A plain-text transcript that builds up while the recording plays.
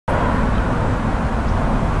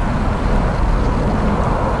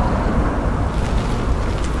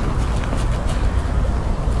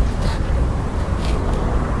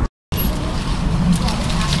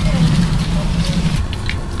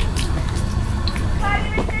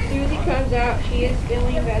Susie comes out, she is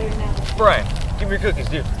feeling better now. Brian, give me your cookies,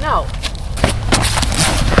 dude. No.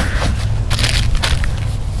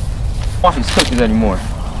 I don't want these cookies anymore.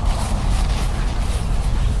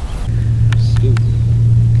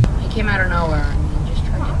 He came out of nowhere and just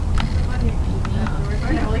tried to.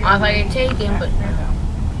 I thought I'd take him, but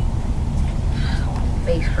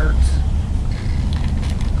face hurts.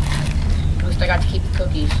 At least I got to keep the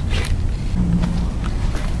cookies.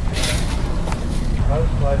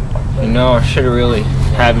 You know, I should have really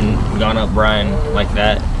haven't gone up Brian like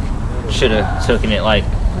that. Should have taken it like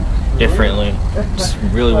differently. Just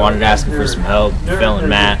really wanted to ask him for some help. Feeling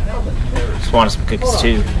Matt. Just wanted some cookies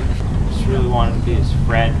too. Just really wanted to be his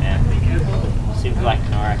friend, man. Seems like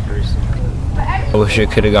an alright person. I wish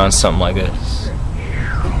it could have gone something like this.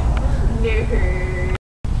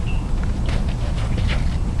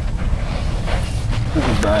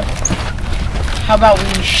 Cookies, Brian. How about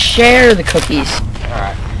we share the cookies?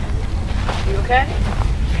 Alright. You okay?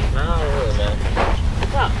 No, not really, man.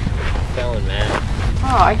 What's up? Feeling Matt.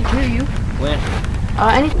 Oh, I can hear you. When?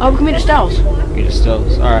 Oh, come meet us, Stells. Get a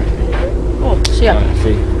stills. Alright. Cool. See ya. Alright,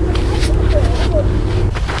 see you.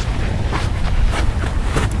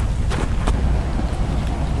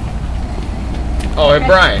 Oh, hey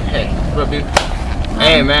Brian. Hey, what up, dude?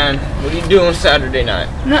 Hey man, what are you doing Saturday night?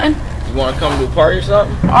 Nothing. You want to come to a party or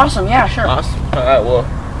something? Awesome. Yeah, sure. Awesome. Alright, well,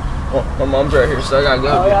 my mom's right here, so I gotta go.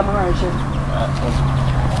 Oh, yeah, I'm alright, too. Alright,